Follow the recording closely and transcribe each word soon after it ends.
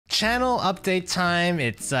channel update time.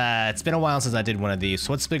 It's been a while since I did one of these.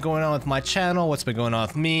 So what's been going on with my channel? What's been going on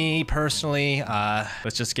with me personally?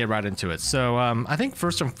 Let's just get right into it. So I think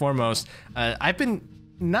first and foremost, I've been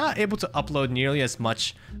not able to upload nearly as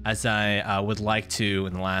much as I would like to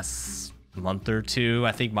in the last month or two.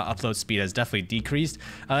 I think my upload speed has definitely decreased.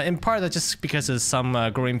 In part that's just because of some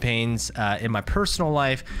growing pains in my personal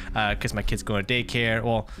life, because my kid's going to daycare.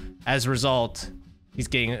 Well, as a result, he's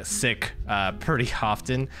getting sick pretty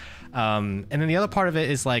often. And then the other part of it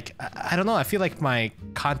is like, I don't know, I feel like my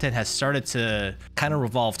content has started to kind of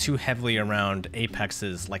revolve too heavily around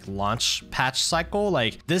Apex's like launch patch cycle.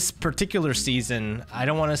 Like this particular season, I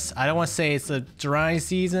don't want to say it's a dry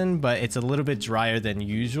season, but it's a little bit drier than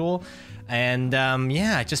usual. And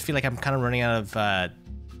yeah, I just feel like I'm kind of running out of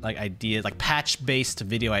like ideas, like patch-based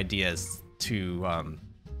video ideas to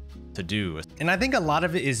do. And I think a lot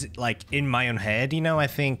of it is like in my own head, you know. I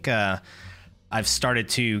think I've started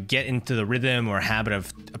to get into the rhythm or habit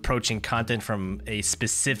of approaching content from a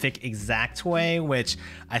specific exact way, which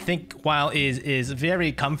I think while is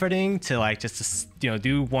very comforting to like just to, you know,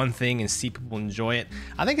 do one thing and see people enjoy it,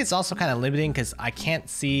 I think it's also kind of limiting because I can't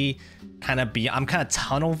see I'm kind of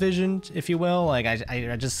tunnel visioned, if you will. Like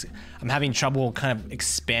I'm having trouble kind of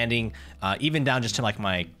expanding even down just to like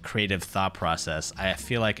my creative thought process. I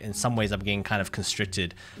feel like in some ways I'm getting kind of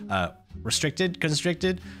constricted.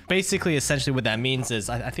 Basically, essentially what that means is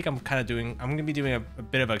I think I'm gonna be doing a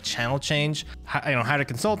bit of a channel change. Hire a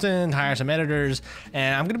consultant, hire some editors,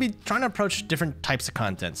 and I'm gonna be trying to approach different types of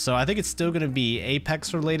content. So I think it's still gonna be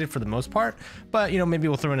Apex related for the most part, but you know, maybe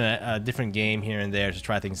we'll throw in a different game here and there to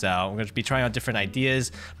try things out. We're gonna be trying out different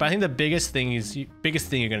ideas, but I think the biggest thing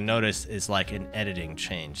you're gonna notice is like an editing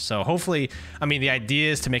change. So hopefully, I mean, the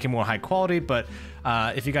idea is to make it more high quality, but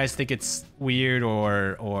if you guys think it's weird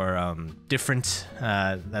or different,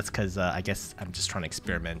 that's because I guess I'm just trying to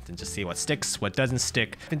experiment and just see what sticks, what doesn't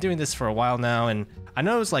stick. I've been doing this for a while now, and I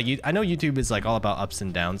know it's like I know YouTube is like all about ups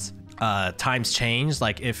and downs. Times change.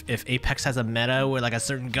 Like if Apex has a meta where like a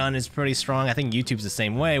certain gun is pretty strong, I think YouTube's the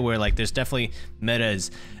same way, where like there's definitely metas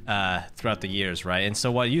throughout the years, right? And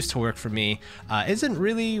so what used to work for me isn't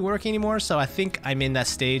really working anymore. So I think I'm in that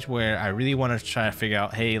stage where I really want to try to figure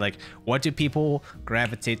out, hey, like what do people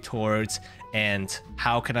gravitate towards, and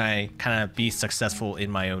how can I kind of be successful in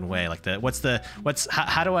my own way? Like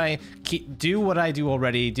how do I do what I do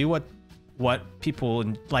already, do what people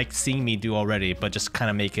like seeing me do already, but just kind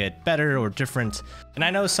of make it better or different. And I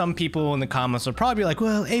know some people in the comments will probably be like,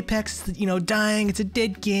 well, Apex, you know, dying, it's a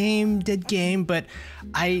dead game, but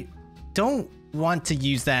I don't want to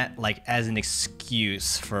use that like as an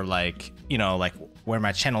excuse for like, you know, like where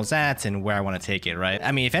my channel's at and where I want to take it, right?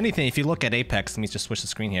 I mean, if anything, if you look at Apex, let me just switch the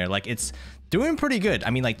screen here, like it's doing pretty good. I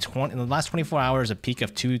mean, like in the last 24 hours, a peak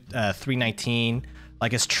of 319.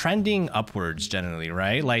 Like it's trending upwards generally,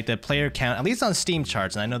 right? Like the player count, at least on Steam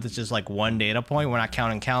charts, and I know this is just like one data point. We're not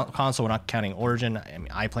counting console, we're not counting Origin. I mean,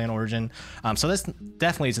 I play on Origin. So this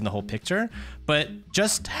definitely is in the whole picture. But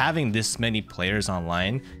just having this many players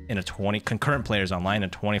online in a concurrent players online, a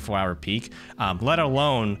 24-hour peak, let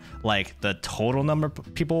alone like the total number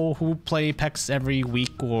of people who play Apex every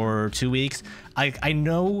week or 2 weeks, I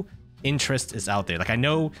know interest is out there. Like I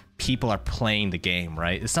know people are playing the game,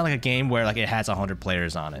 right? It's not like a game where like it has 100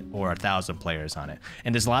 players on it or 1,000 players on it.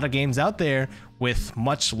 And there's a lot of games out there with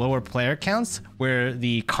much lower player counts where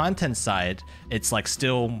the content side, it's like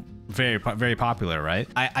still very, very popular, right?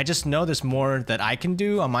 I just know there's more that I can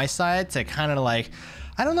do on my side to kind of like,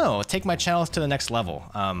 I don't know, take my channel to the next level.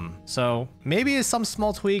 So maybe it's some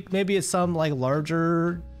small tweak, maybe it's some like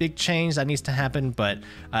larger big change that needs to happen, but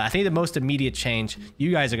I think the most immediate change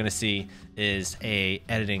you guys are gonna see is a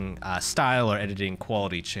editing style or editing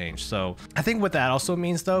quality change. So I think what that also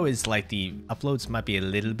means though is like the uploads might be a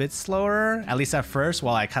little bit slower, at least at first,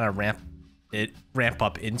 while I kind of ramp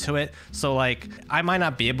up into it. So like I might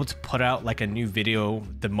not be able to put out like a new video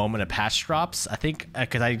the moment a patch drops. I think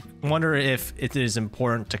because I wonder if it is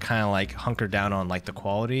important to kind of like hunker down on like the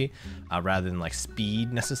quality rather than like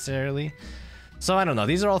speed necessarily. So I don't know,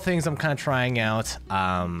 these are all things I'm kind of trying out.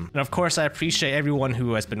 And of course, I appreciate everyone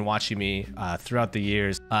who has been watching me throughout the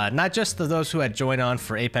years. Not just those who had joined on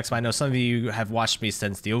for Apex, but I know some of you have watched me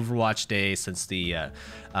since the Overwatch days, since the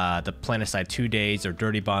Planetside 2 days or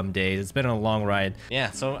Dirty Bomb days. It's been a long ride. Yeah,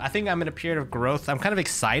 so I think I'm in a period of growth. I'm kind of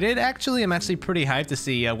excited, actually. I'm actually pretty hyped to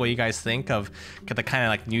see what you guys think of the kind of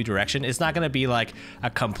like new direction. It's not going to be like a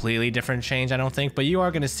completely different change, I don't think, but you are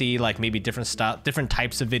going to see like maybe different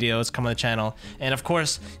types of videos come on the channel. And of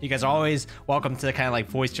course, you guys are always welcome to kind of like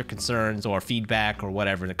voice your concerns or feedback or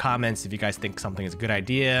whatever in the comments. If you guys think something is a good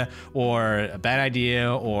idea or a bad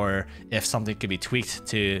idea, or if something could be tweaked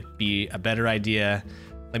to be a better idea,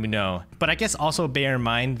 let me know. But I guess also bear in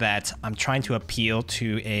mind that I'm trying to appeal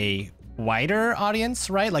to a wider audience,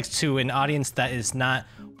 right? Like to an audience that is not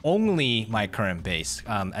only my current base.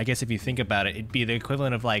 I guess if you think about it, it'd be the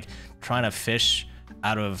equivalent of like trying to fish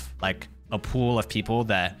out of like a pool of people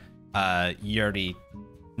that you already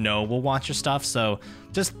know will want your stuff. So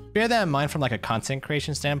just bear that in mind from like a content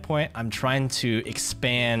creation standpoint. I'm trying to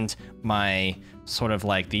expand my sort of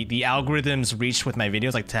like the algorithm's reach with my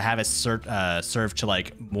videos, like to have it serve to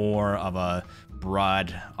like more of a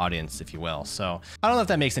broad audience, if you will. So I don't know if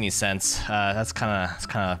that makes any sense. That's kind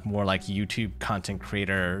of more like YouTube content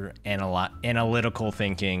creator analytical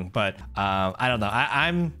thinking, but I don't know.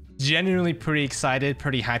 I'm genuinely pretty excited,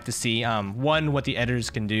 pretty hyped to see one, what the editors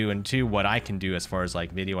can do, and two, what I can do as far as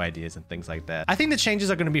like video ideas and things like that. I think the changes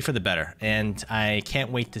are going to be for the better, and I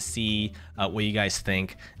can't wait to see what you guys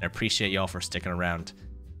think, and I appreciate y'all for sticking around.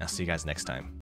 I'll see you guys next time.